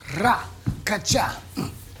Ra, kacha.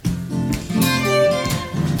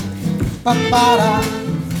 Pa-pa-da,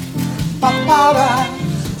 pa-pa-da,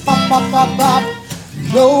 pa-pa-pa-pa.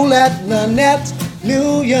 Lolette, Lynette,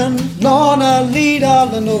 Lillian, Lorna, Lita,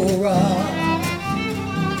 Lenora.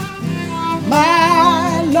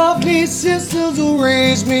 My lovely sisters who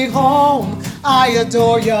raised me home, I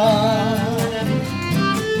adore ya.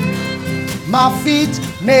 My feet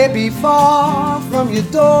may be far from your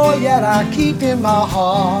door, yet I keep in my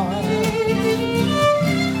heart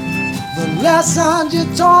the lessons you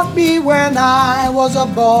taught me when I was a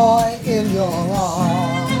boy in your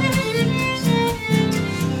arms.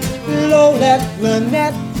 Lolette,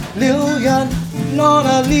 Lynette, Lillian,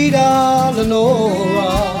 Lorna, Lita,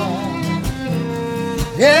 Lenora.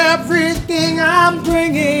 Everything I'm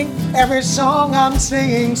bringing, every song I'm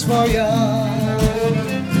singing's for you.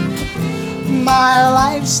 My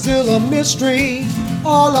life's still a mystery,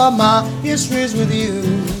 all of my history's with you.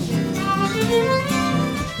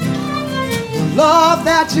 The love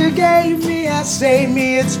that you gave me has saved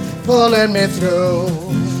me, it's pulling me through.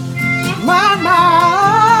 My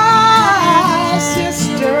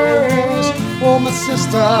sisters, oh my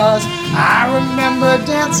sisters, I remember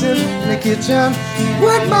dancing in the kitchen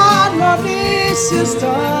with my lovely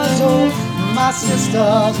sisters, oh my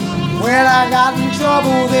sisters. When I got in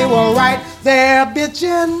trouble, they were right there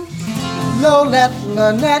bitching. Lolette,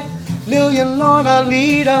 Lynette, Lillian, Lorna,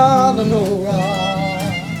 Lita, Lenora.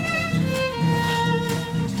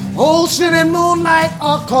 Ocean and moonlight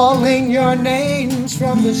are calling your names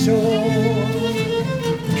from the shore.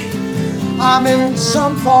 I'm in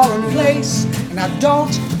some foreign place and I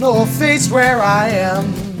don't know a face where I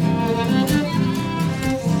am.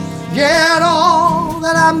 Yet all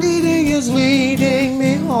that I'm needing is leading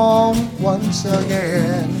me home once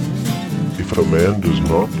again. If a man does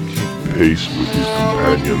not keep pace with his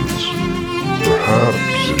companions, perhaps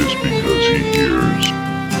it is because he hears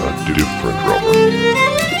a different drummer.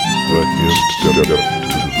 Let him step to the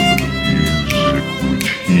music which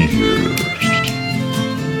he hears.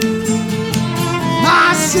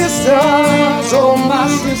 My sisters, oh my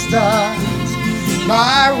sisters,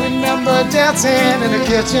 I remember dancing in the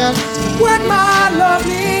kitchen with my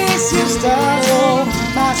lovely sisters, oh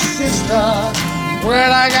my sisters. When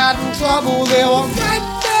I got in trouble, they were right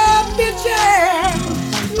there bitching.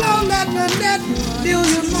 Lolette, Lynette,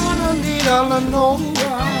 Lillian, Lorna, Lita,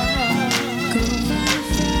 Lenora.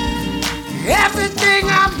 Everything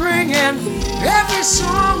I'm bringing, every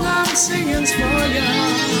song I'm singing's for you.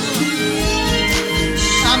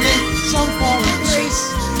 I'm in some foreign place,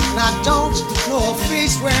 and I don't know a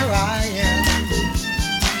face where I am.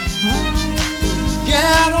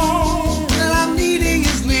 Yet all that I'm needing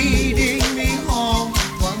is leading me home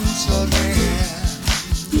once again.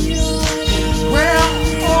 Well,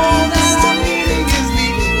 all that I'm needing is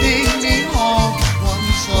leading me home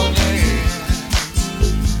once again.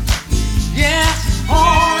 Yes,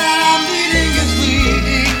 all that I'm needing is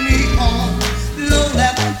leading me home.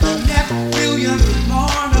 Lolette, Lynette, Lillian,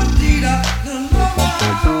 Lorna, Lita, Lenora.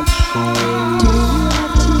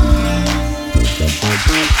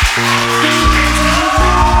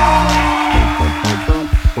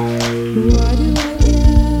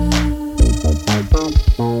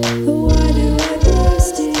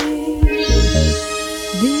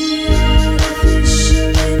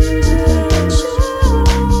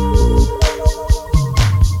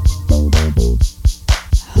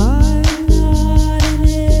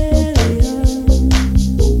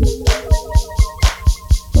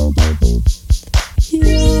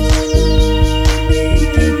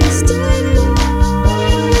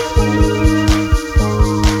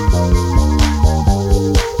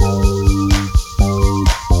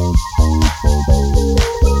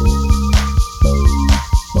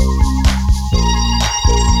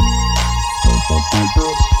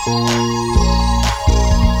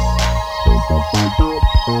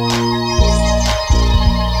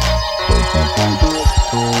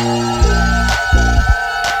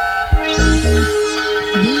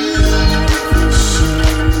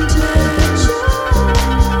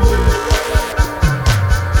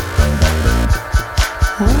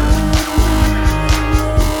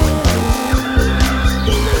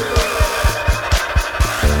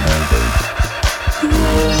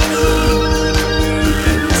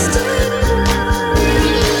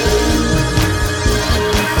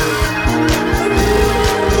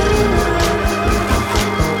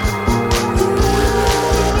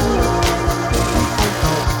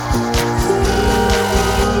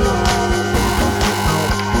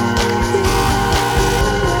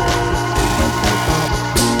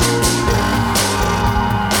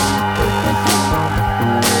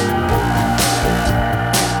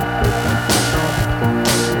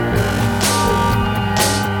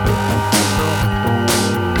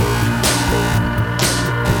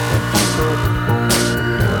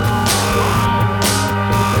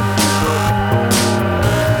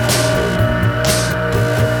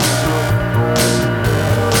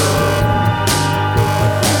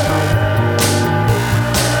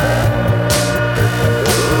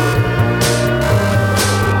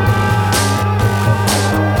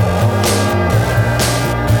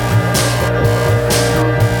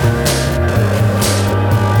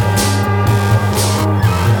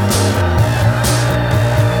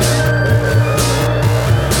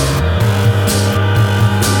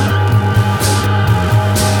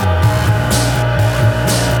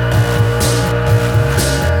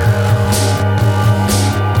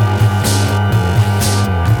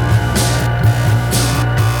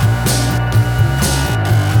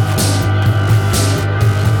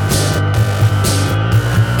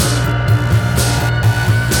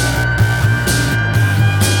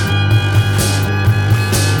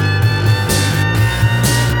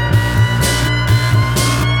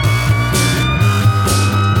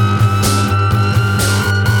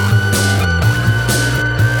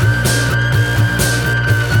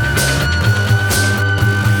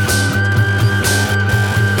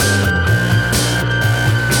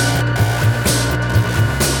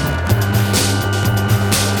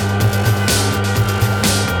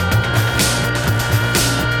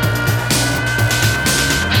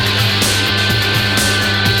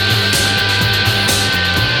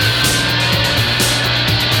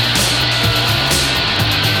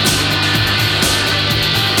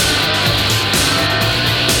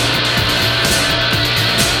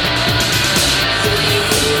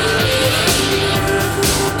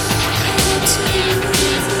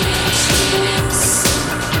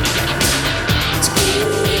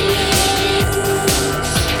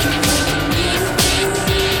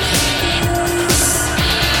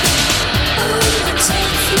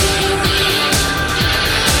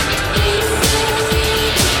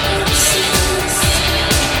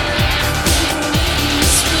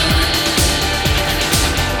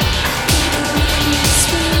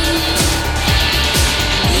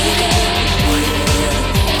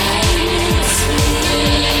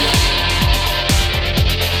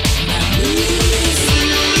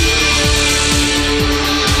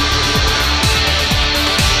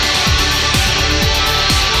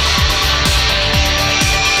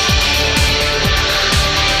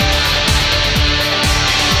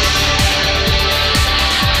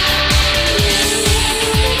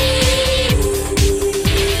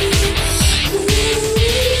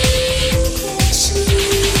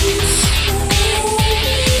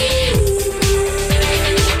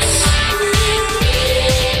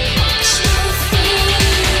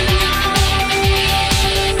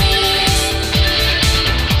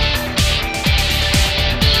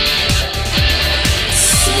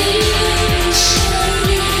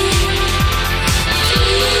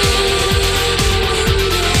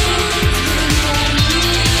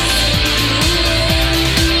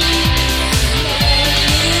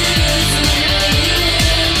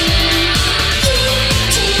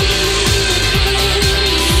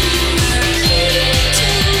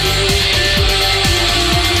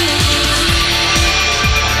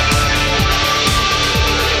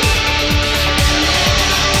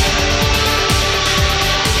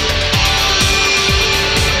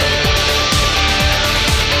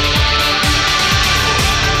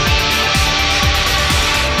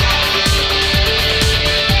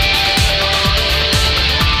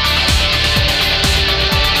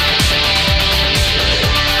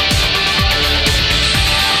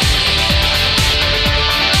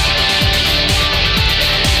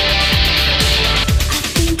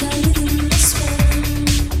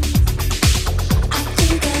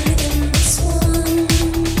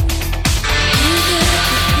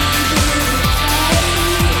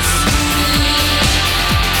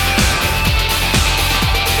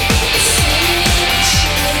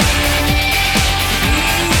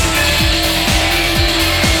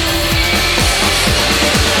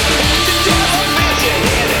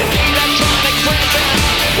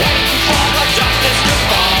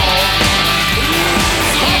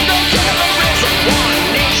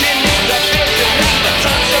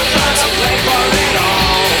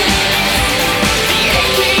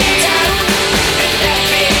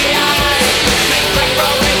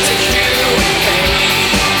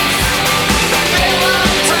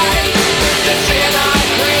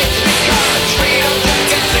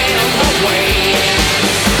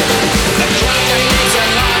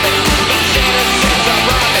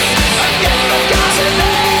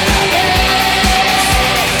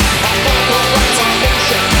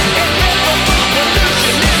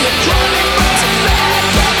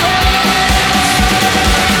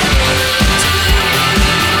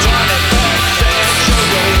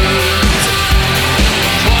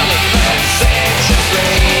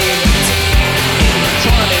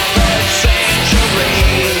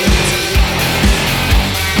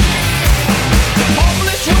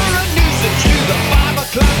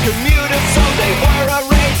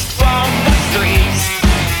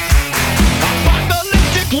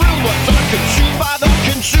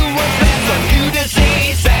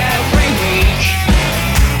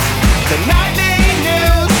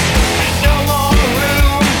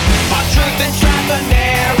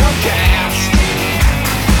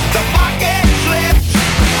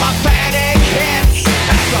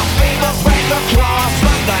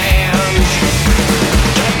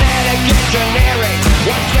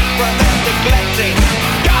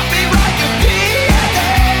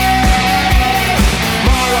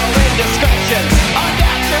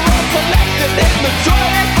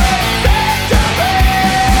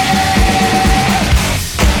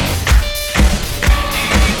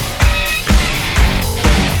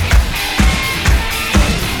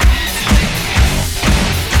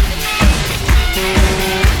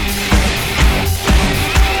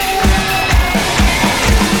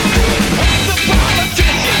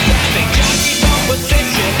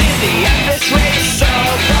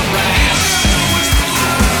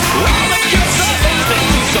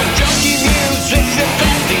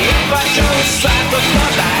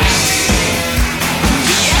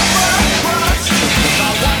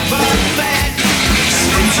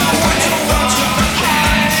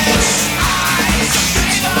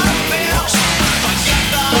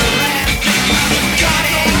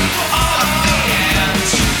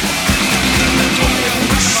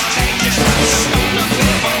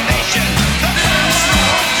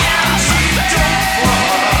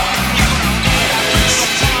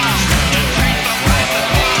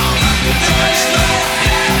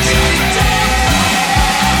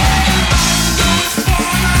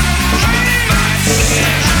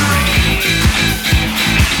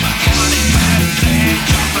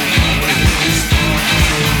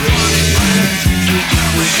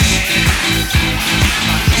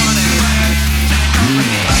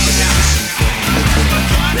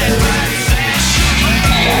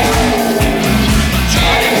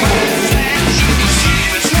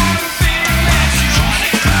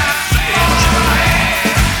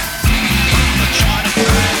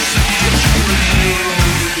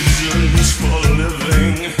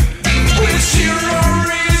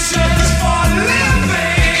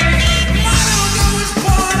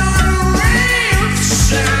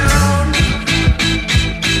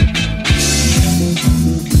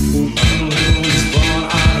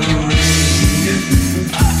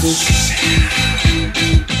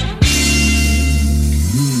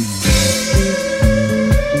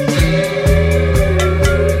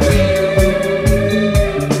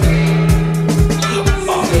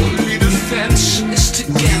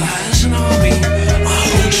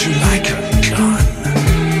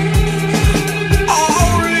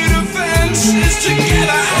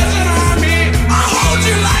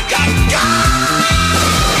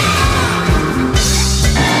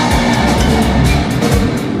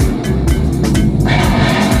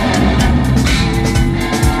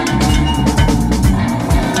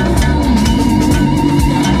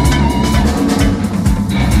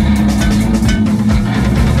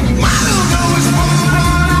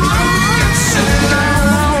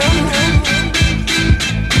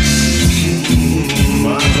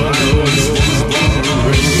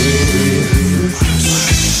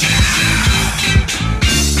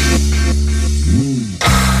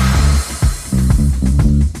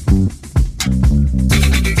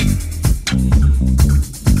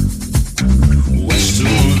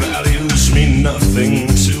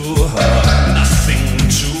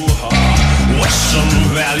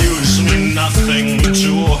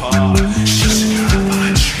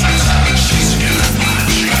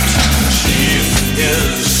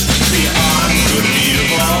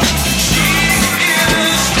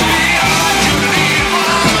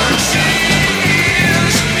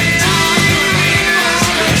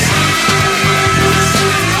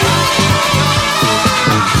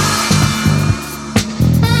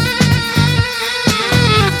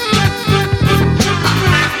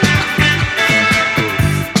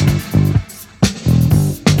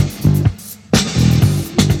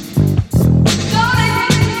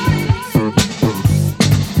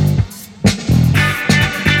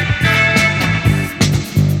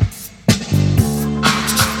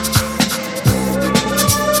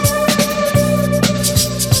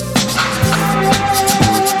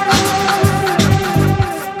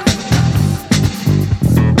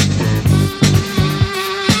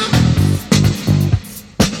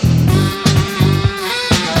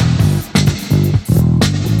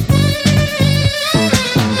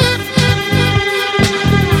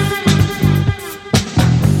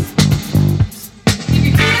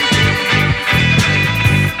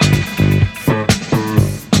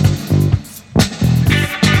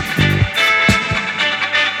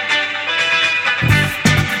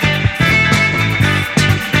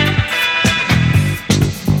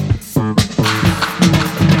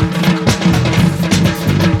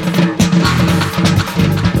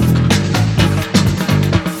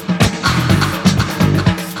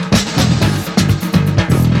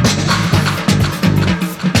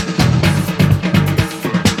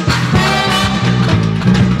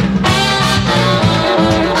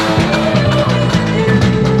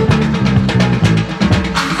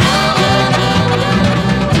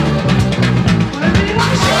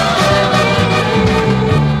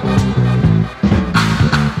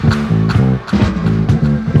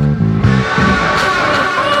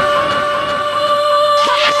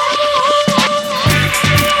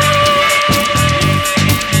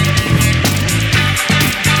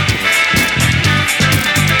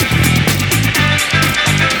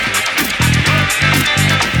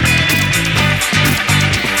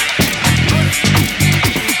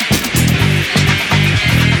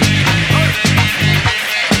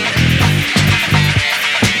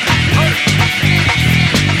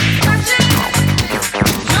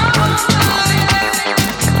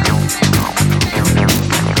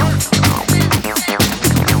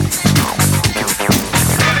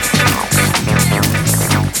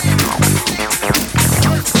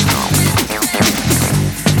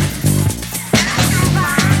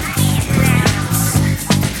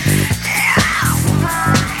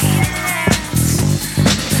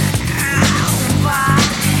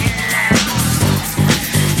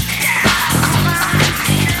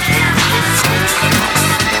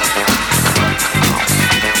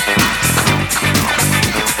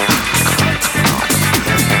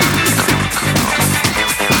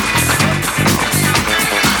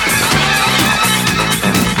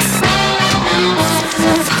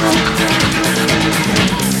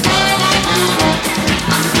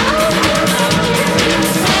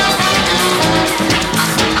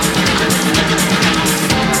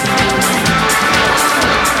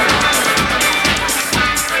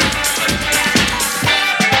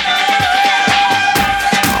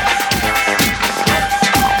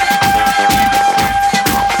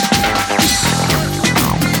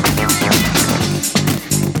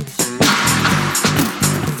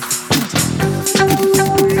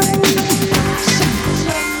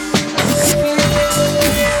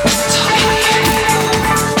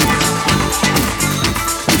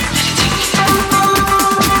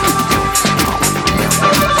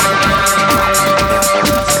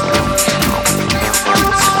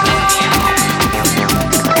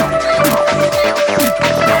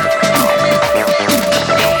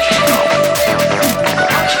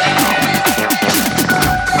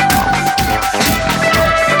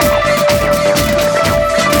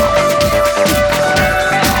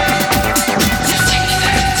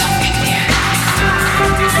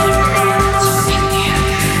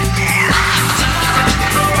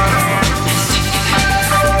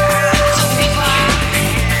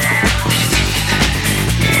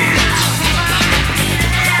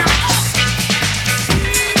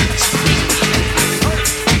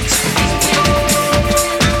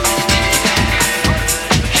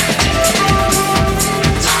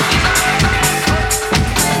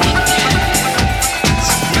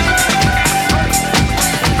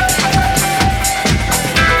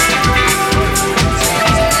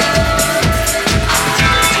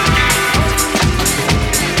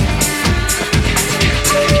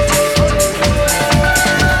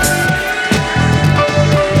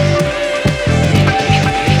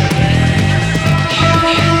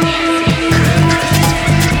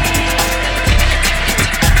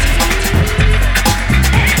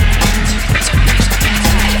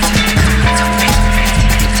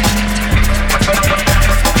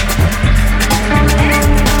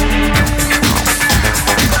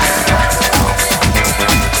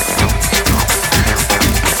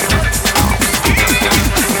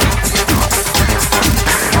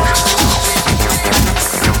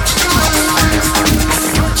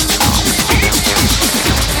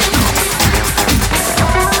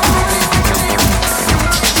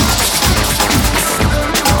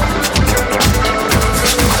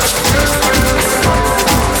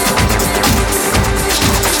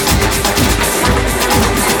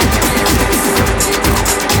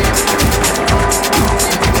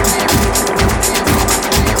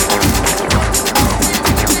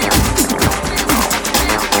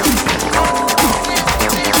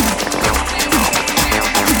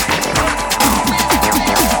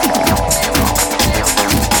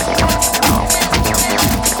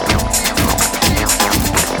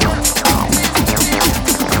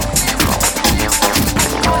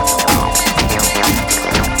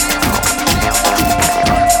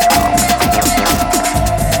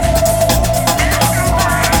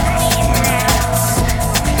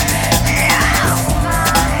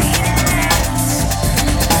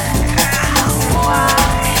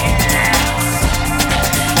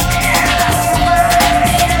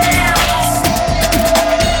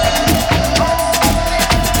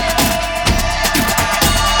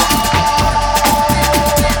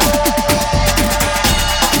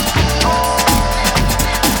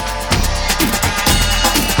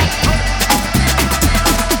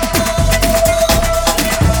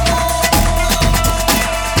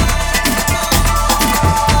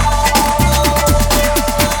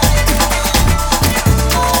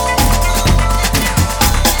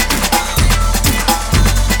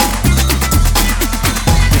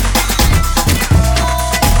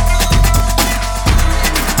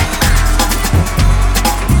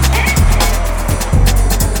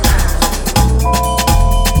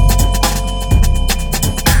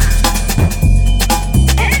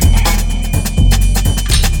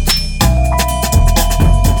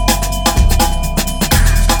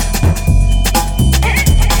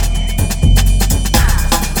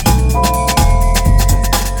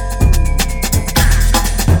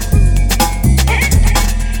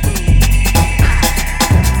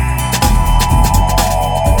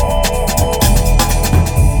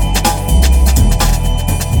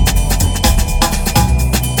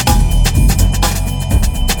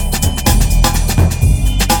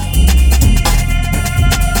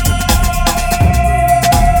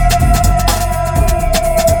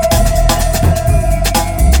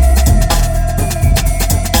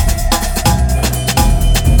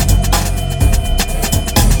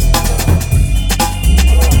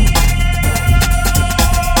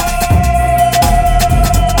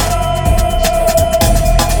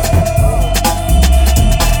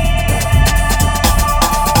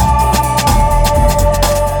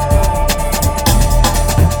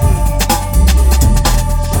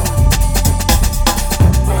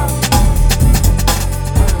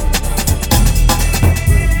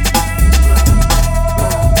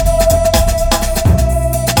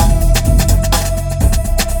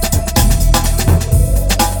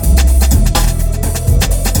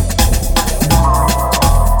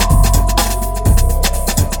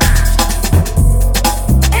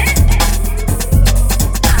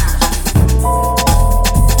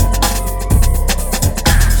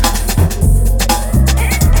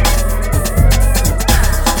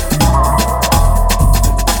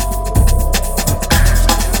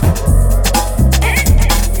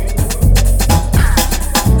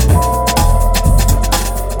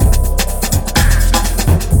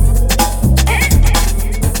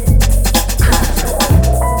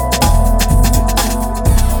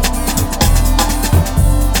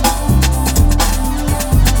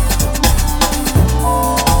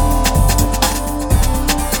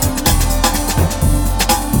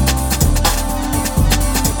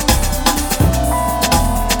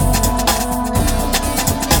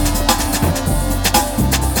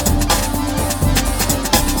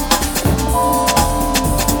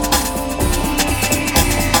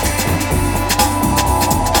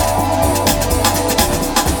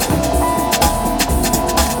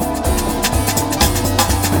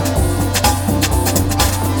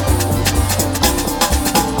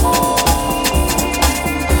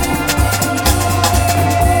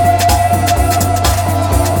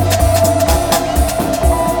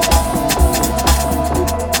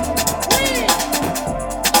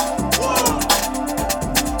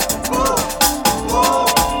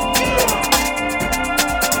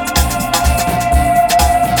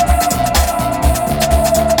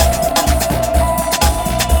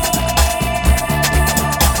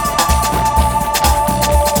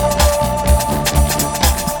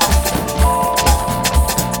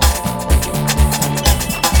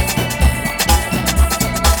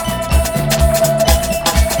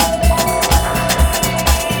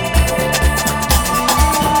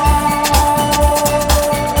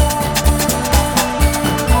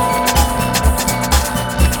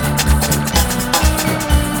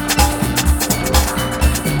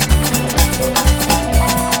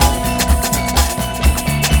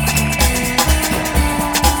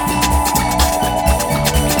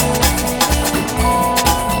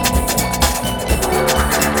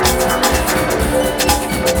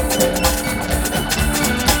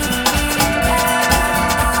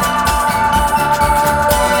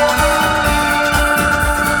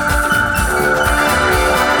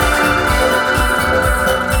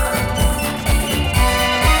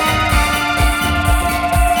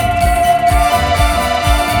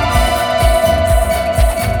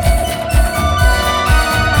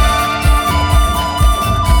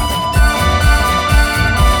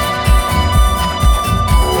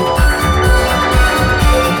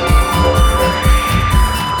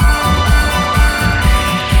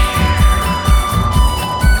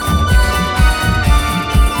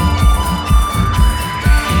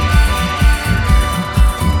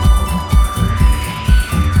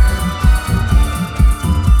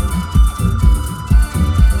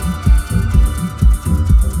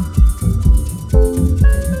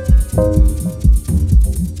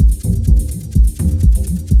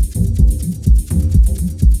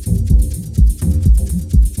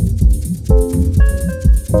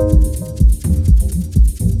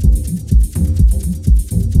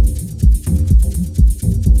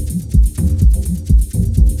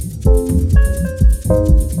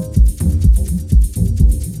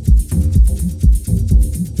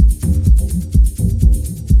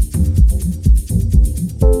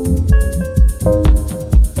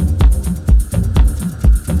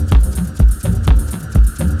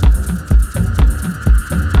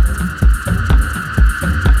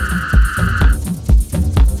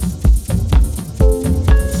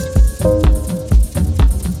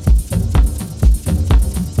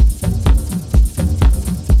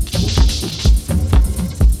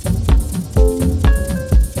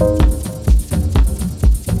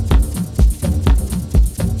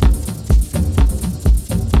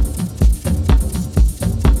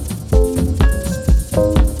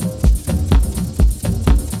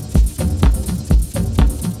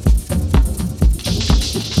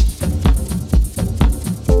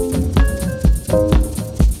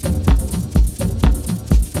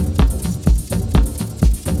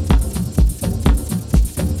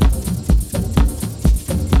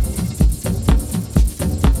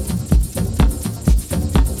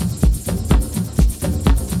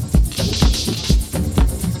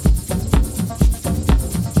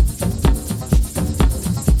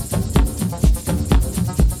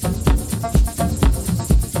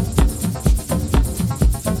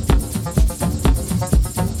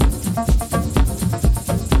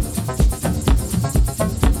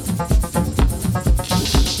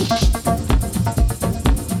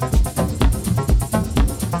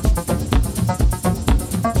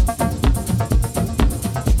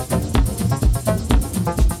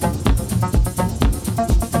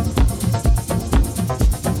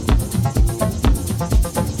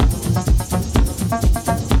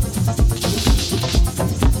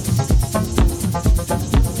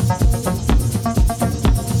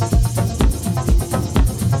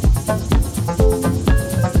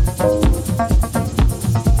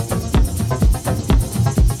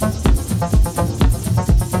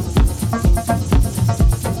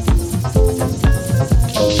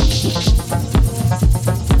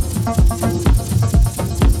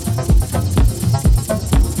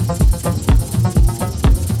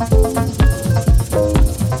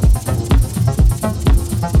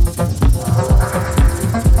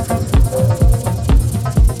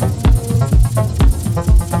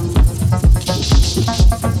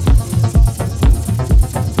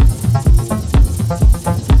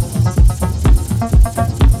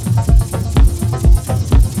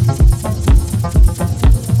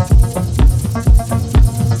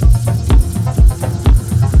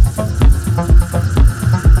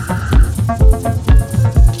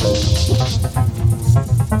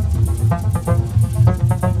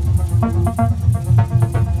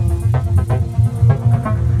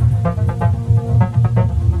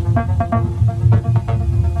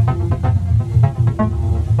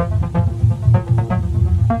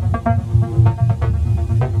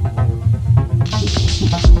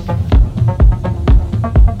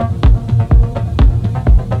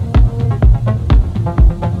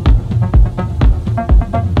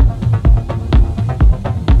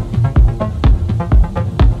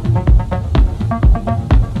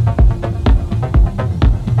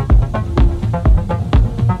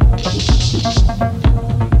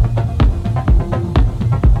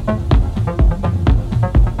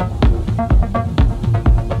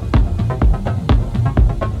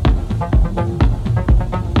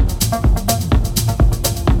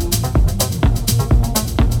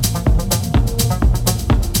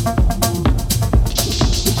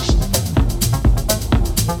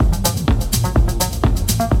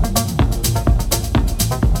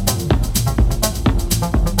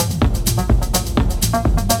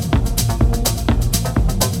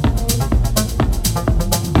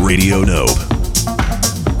 Radio Nope.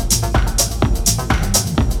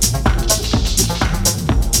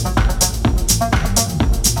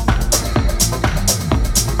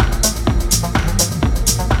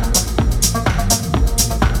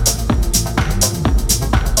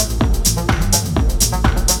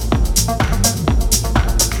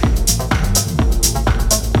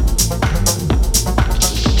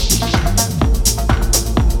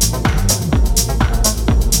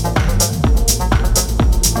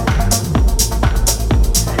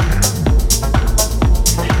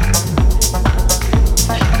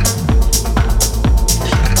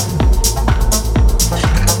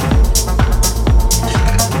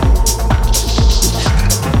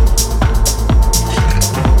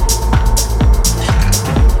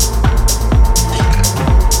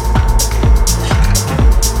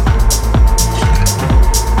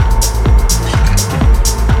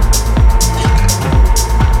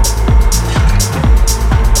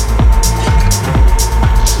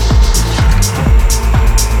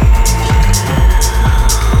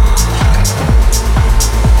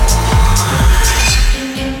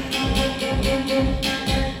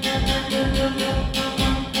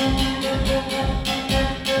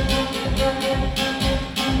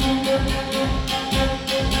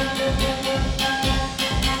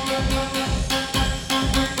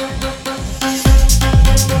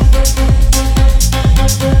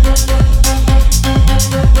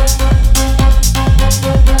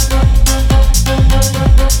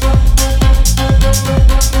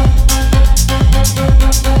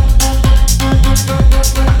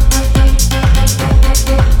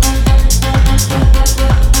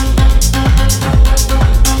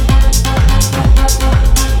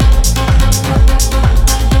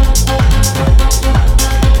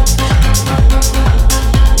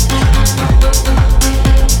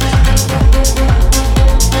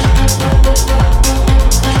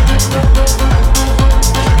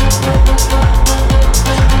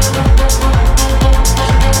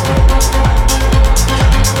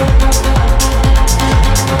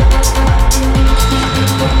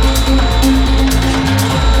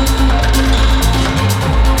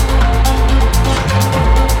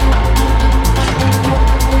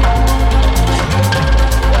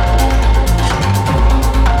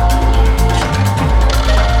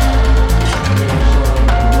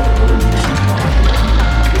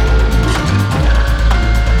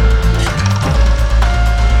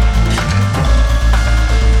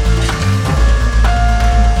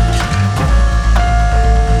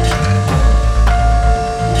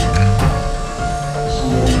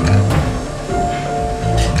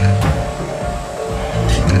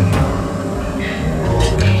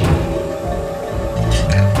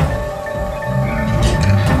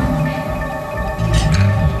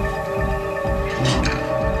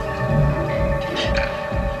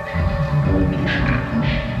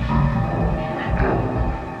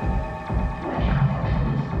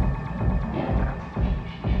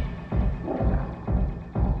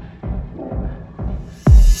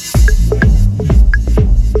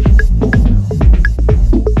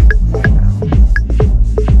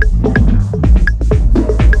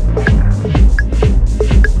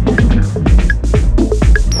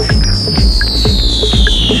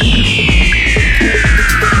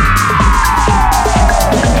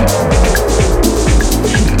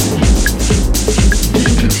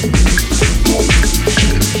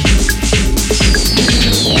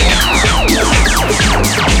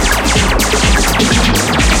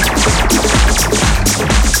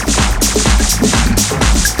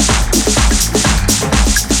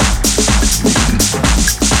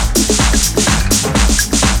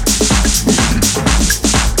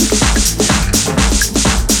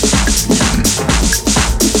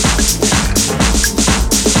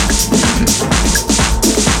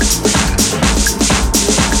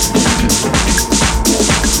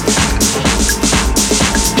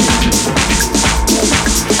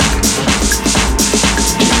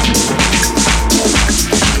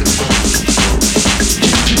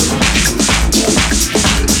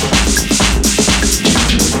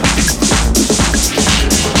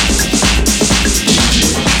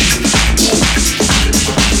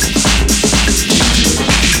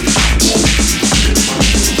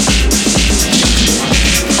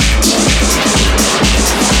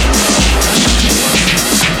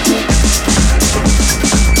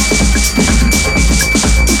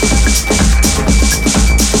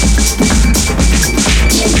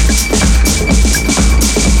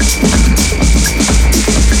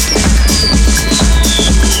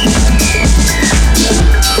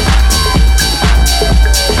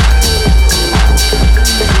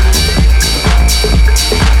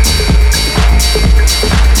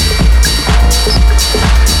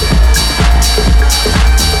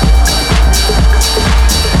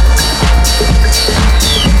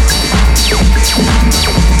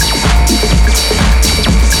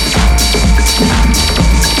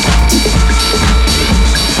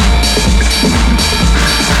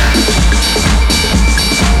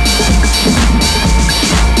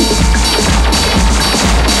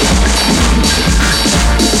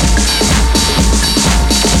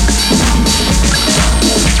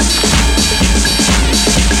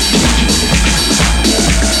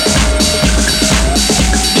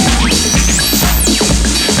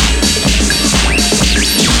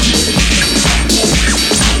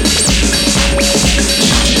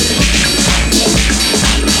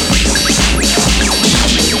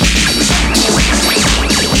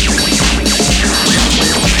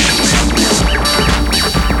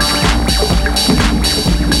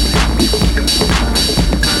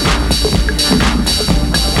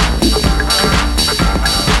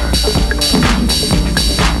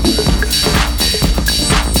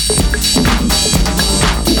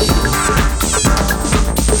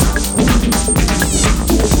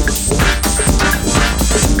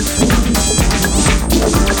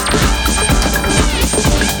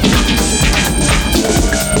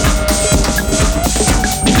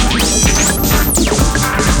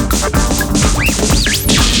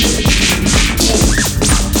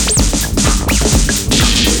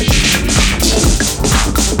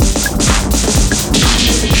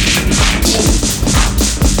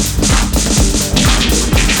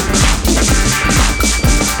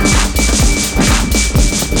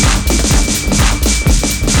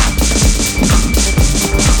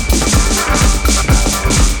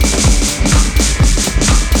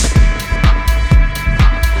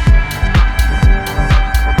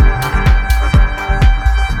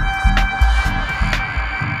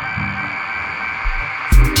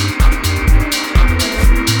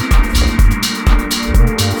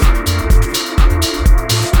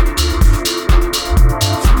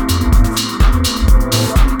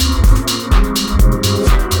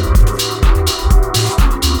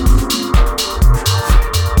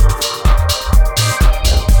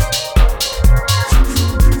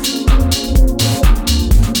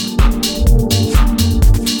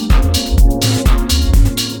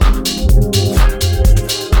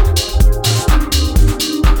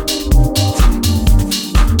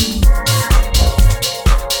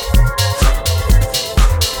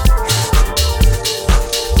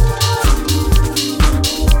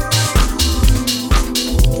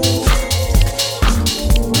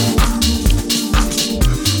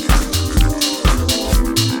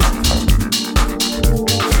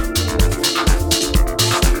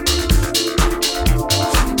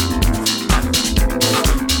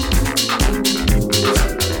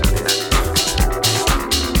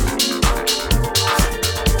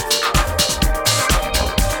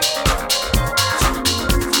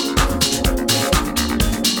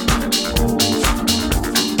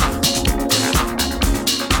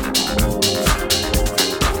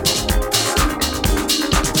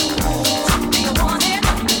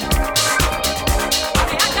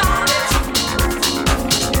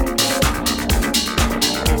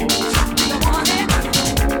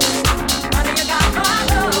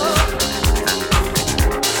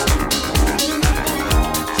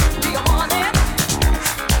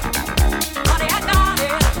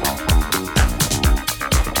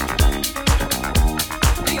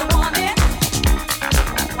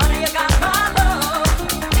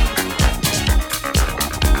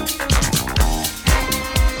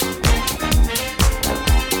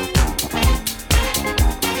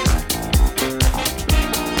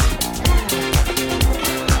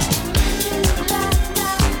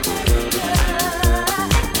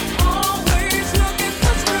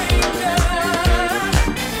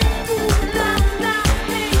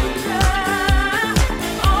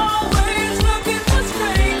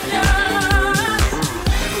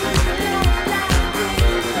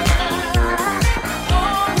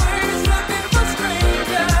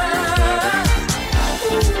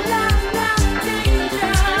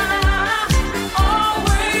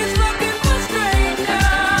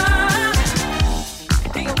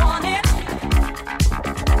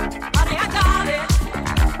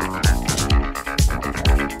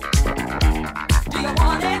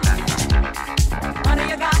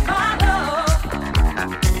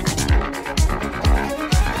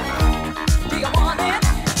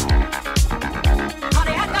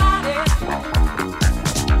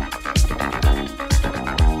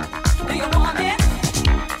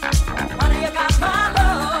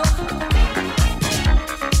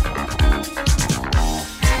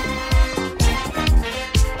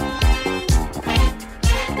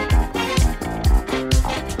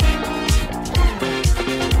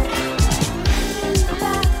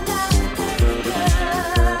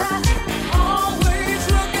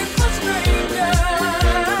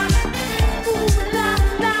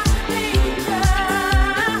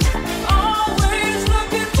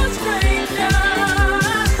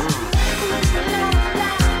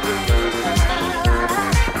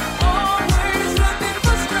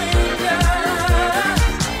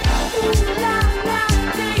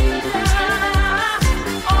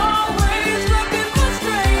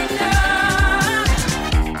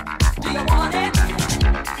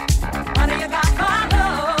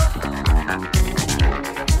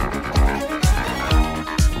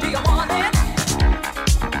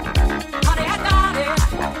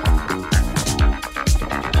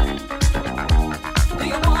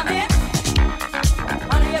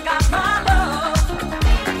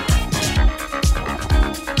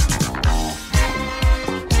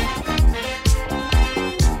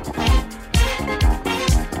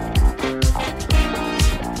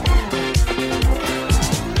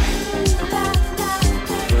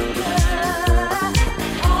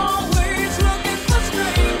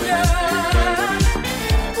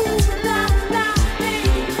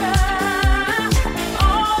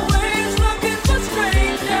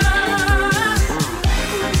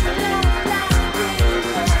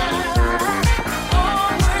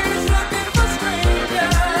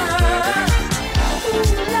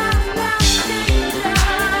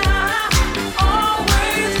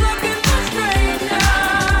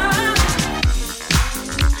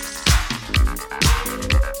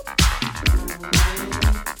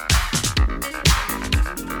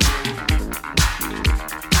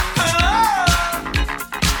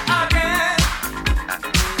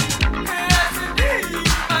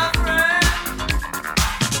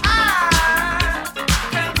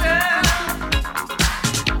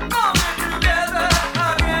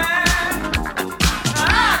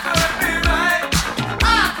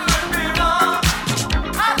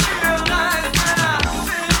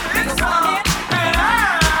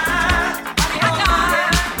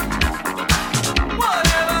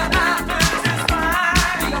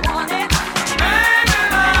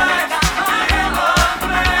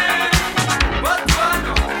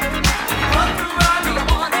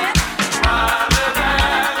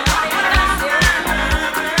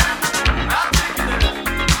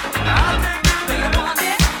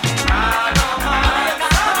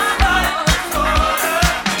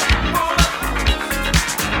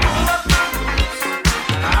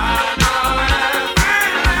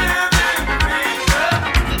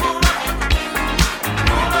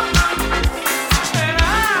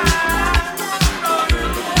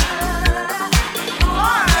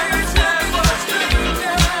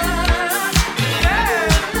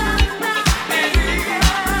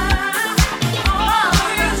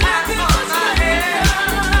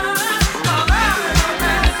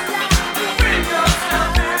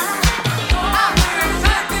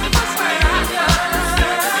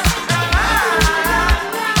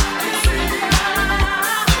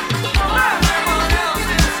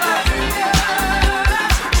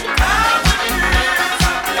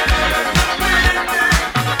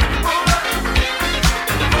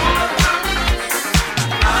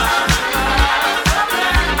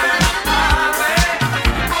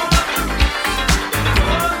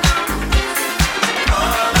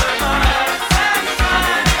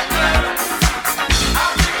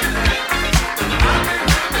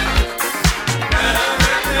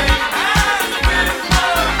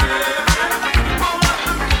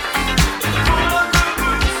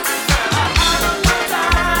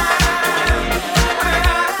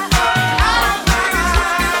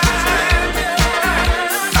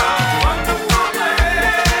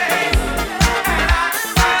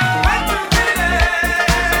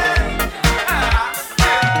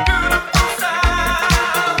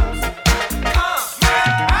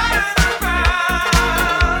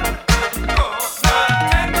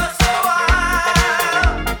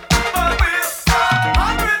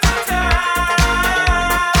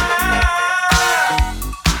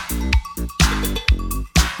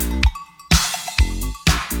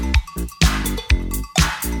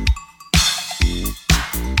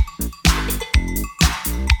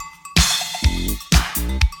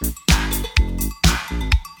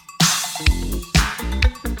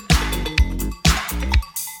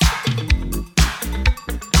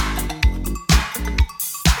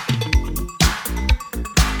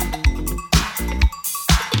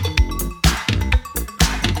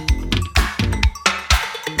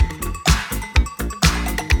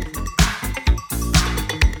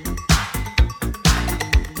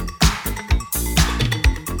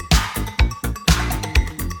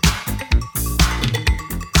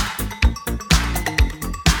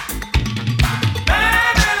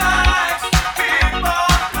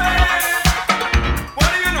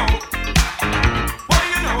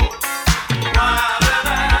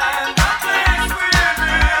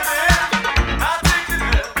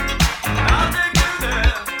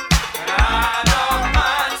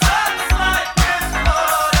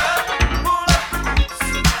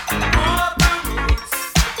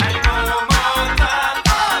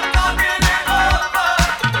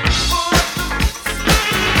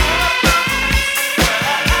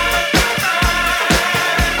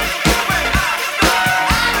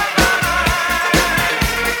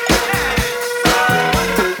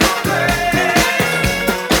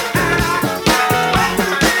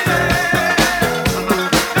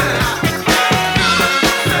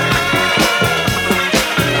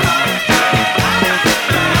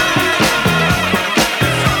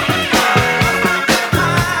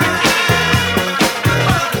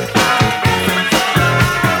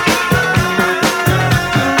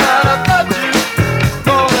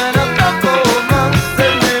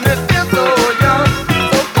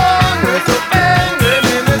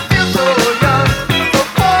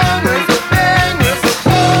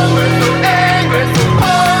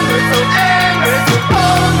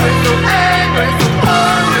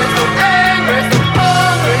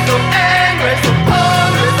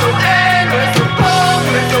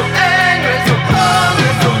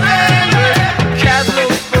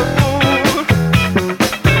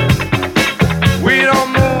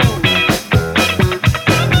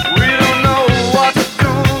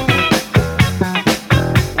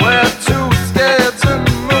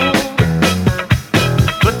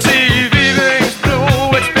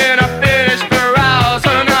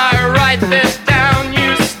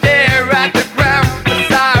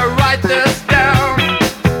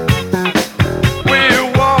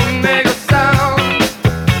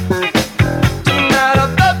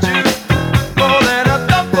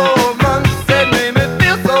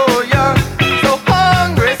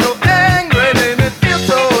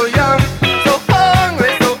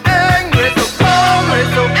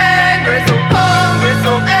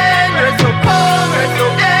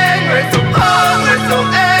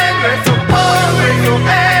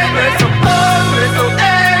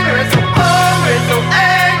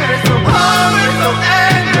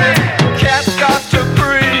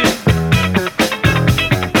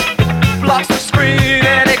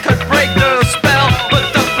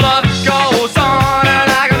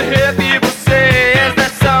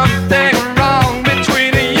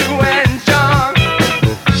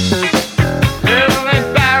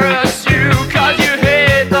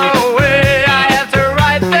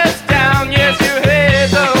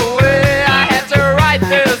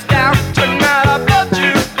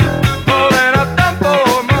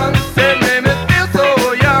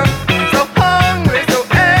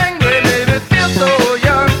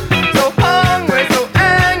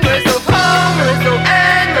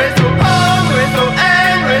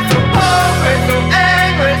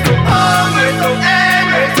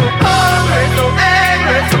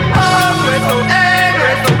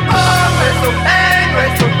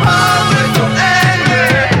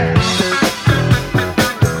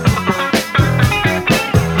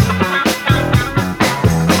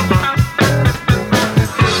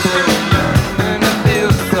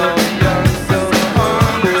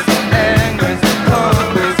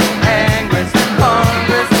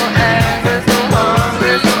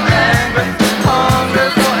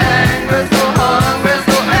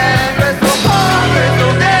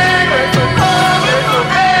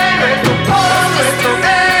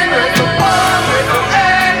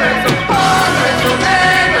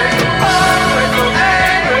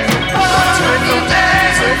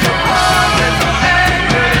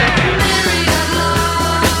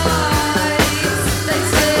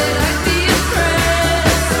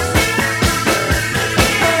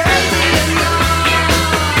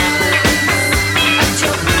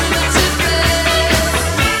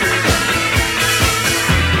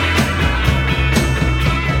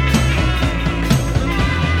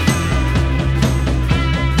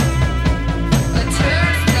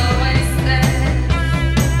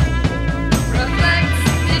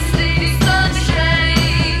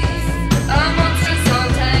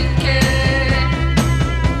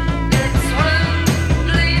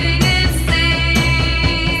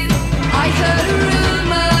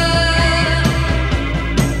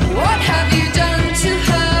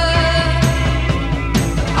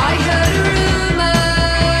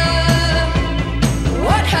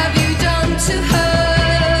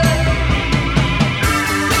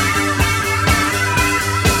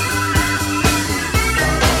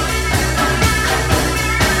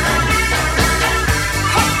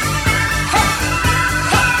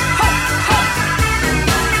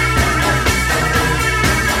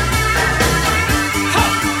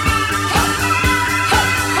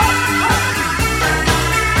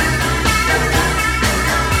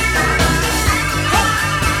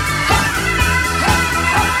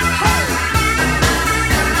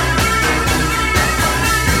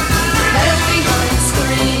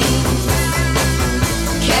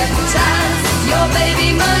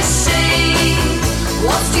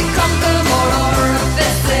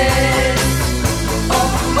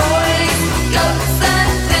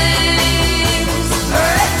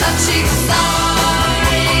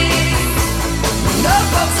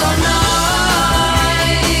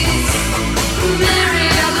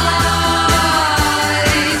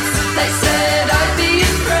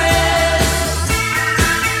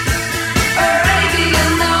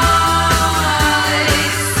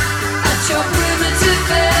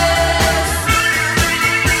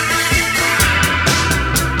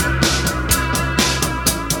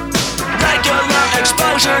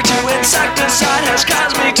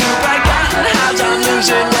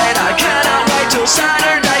 losing weight. I cannot wait till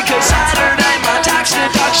Saturday, 'cause Saturday my tax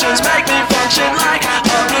deductions make me function like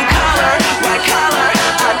a blue collar, white collar.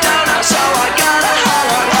 I don't know, so I gotta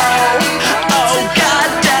holler. Oh, god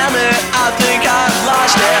damn it, I think I've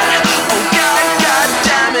lost it. Oh, god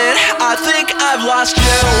damn it, I think I've lost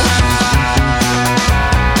you.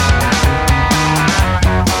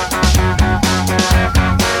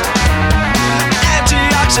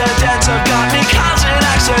 Antioxidants have got me causing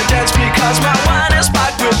accidents because my wine is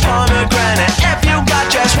spiked with pomegranate. If you got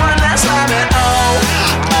just one less lemon, oh,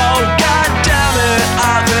 god damn it,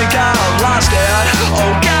 I think I've lost it.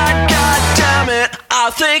 Oh, god damn it, I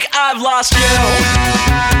think I've lost you.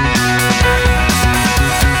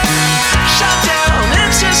 Shut down,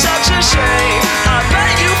 it's just such a shame. I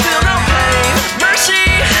bet you feel no pain. Mercy,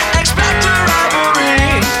 expect a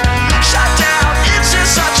robbery. Shut down, it's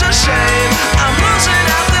just such a shame. I'm losing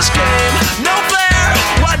out this game. No fair,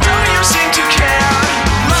 why don't you seem to care?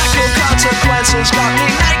 Lack of consequences got me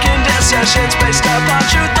making decisions based upon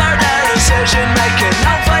truth or decision making.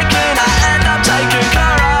 No faking, I end up taking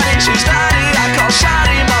karate. She's naughty, I call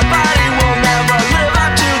shoddy. My body will never live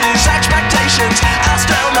up to these expectations. I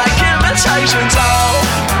still make imitations.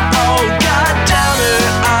 Oh, god damn it,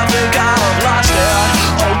 I think I've lost it.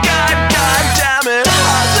 Oh, god damn it,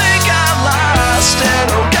 I think I've lost it.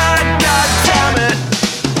 Oh, god damn it.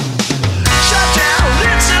 Shut down,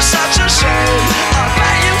 it's just such a shame. I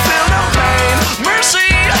bet you feel no pain. Mercy,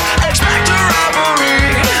 expect a robbery.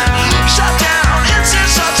 Shut down, it's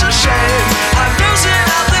just such a shame. I'm losing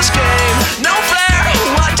out this game. No fair,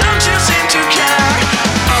 why don't you seem to care?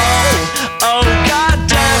 Oh, god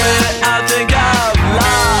damn it, I think I've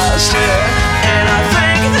lost it. And I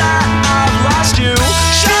think that I've lost you.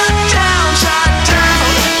 Shut down,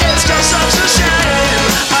 it's just such a shame.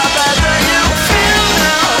 I bet that you feel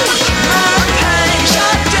no pain.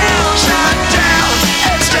 Shut down,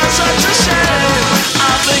 it's just such a shame.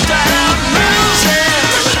 I think that I'm losing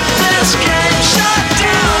this game. Shut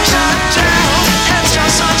down, it's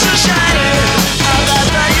just such a shame. I bet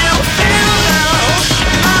that you feel no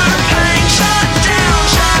pain. Shut down,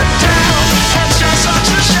 it's just such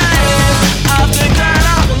a shame. I think that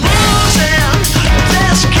I'm losing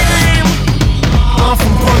this game. I'm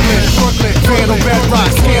from Brooklyn, Scandal,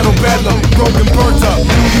 bedrock, scandal, bedlam, broken, burnt up,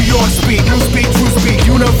 New York speak, true speak,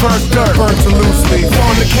 universe, dirt, burnt to loosely,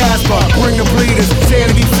 form the Casbah, bring the bleeders,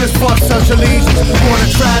 sanity, fist fuck, such allegiance, born a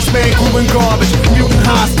trash man, crewing garbage, mutant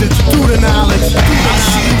hostage, through the knowledge, I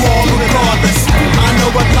see you all regardless, I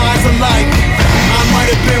know what lies are like, I might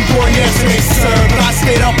have been born yesterday, sir, but I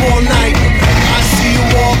stayed up all night, I see you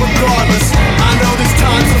all regardless, I know this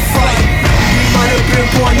time's a fight, we might have been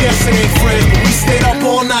born yesterday, friend, but we stayed up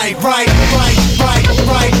all night, right.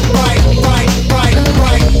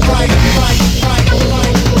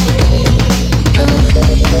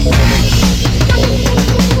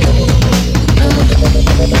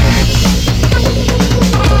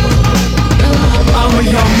 I'm a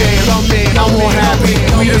young man, I'm all happy.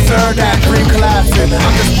 We deserve that dream collapsing.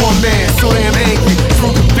 I'm just one man, so damn angry.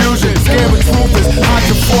 True confusion, scared with truthers. Hide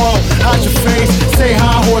your fall, hide your face. Say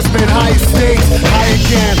hi, horseman, higher stakes. High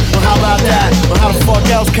again, well how about that? Well how the fuck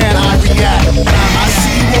else can I react? I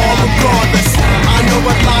see you all regardless. I know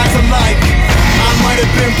what lies are like. I might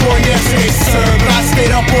have been born yesterday, sir, but I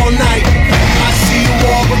stayed up all night. I see you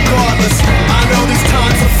all regardless. I know this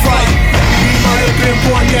time's a fight. We might have been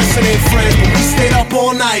born yesterday, friends, but we stayed up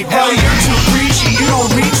all night. Hell, you're too preachy, you don't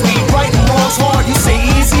reach me. Right and wrong's hard, you say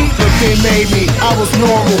easy. Look, they made me, I was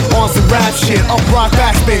normal, on some rap shit. Up rock,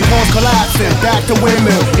 backspin, cars collapsing. Back to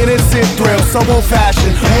windmill, innocent thrill, so old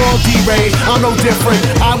fashioned. World D-Ray, I'm no different.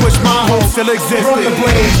 I wish my home still existed. Run the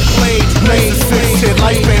blade, assisted.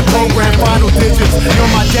 Lifespan program, final digits.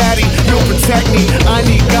 You're my daddy, you'll protect me. I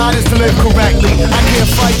need guidance to live correctly. I can't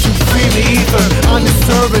fight you, feed me either. I'm the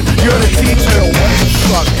servant, you're the teacher. What the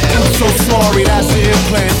fuck, man? I'm so sorry, that's the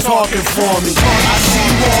implant talking for me. I see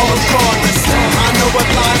you all regardless. I know what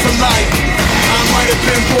lies are like. I might have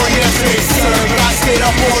been born yesterday, sir, but I stayed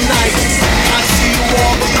up all night. I see you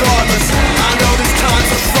all regardless. I know this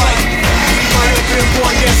time's a fight. We might have been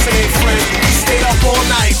born yesterday, friend. We stayed up all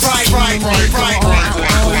night. Right.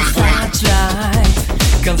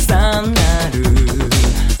 重なる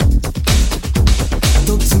突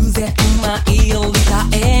然舞い降りた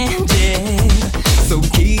エンジェルそう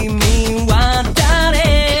君は誰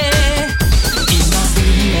今運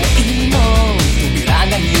命の扉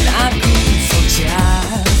が開く So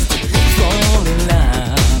just fall in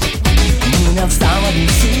love 胸騒ぎ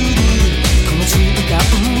するこの瞬間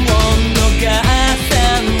を逃さ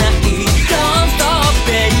ない Don't stop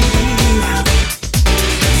baby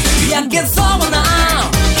焼けそうな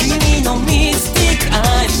君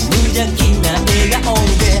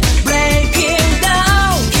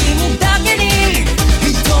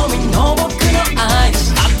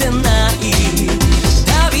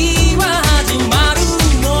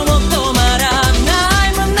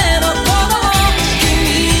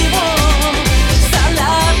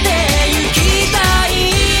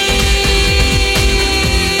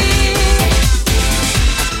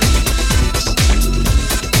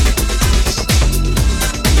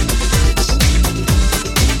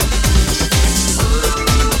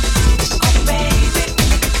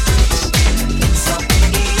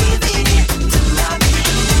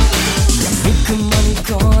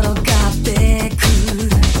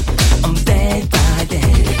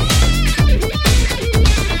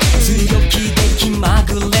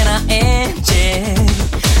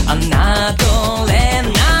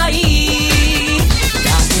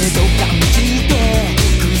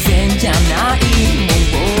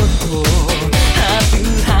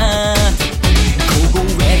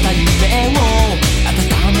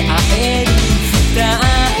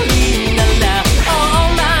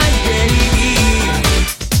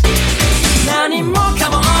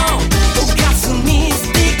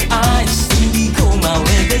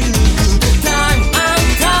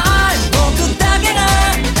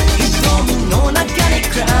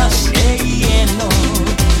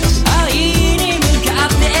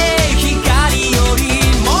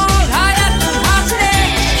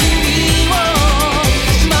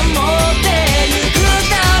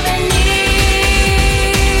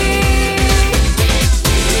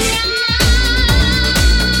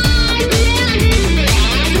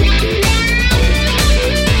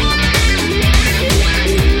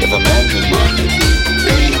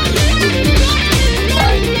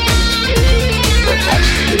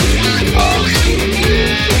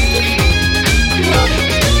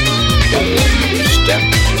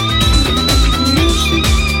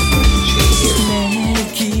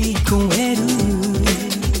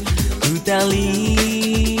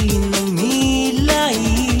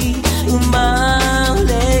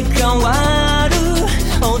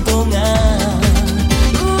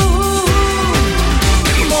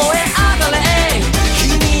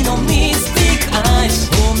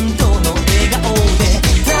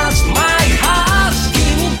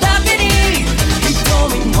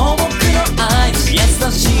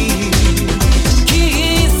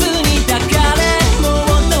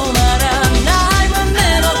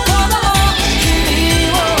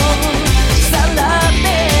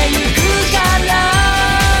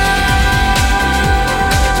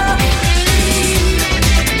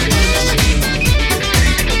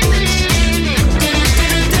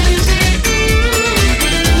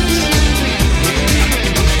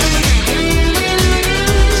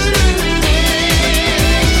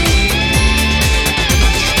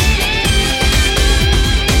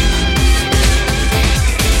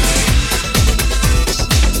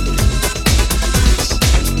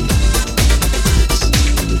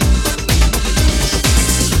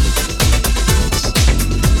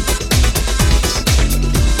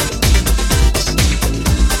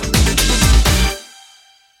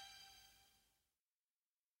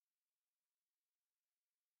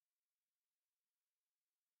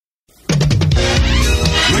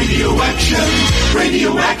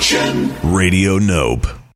Radio Nope.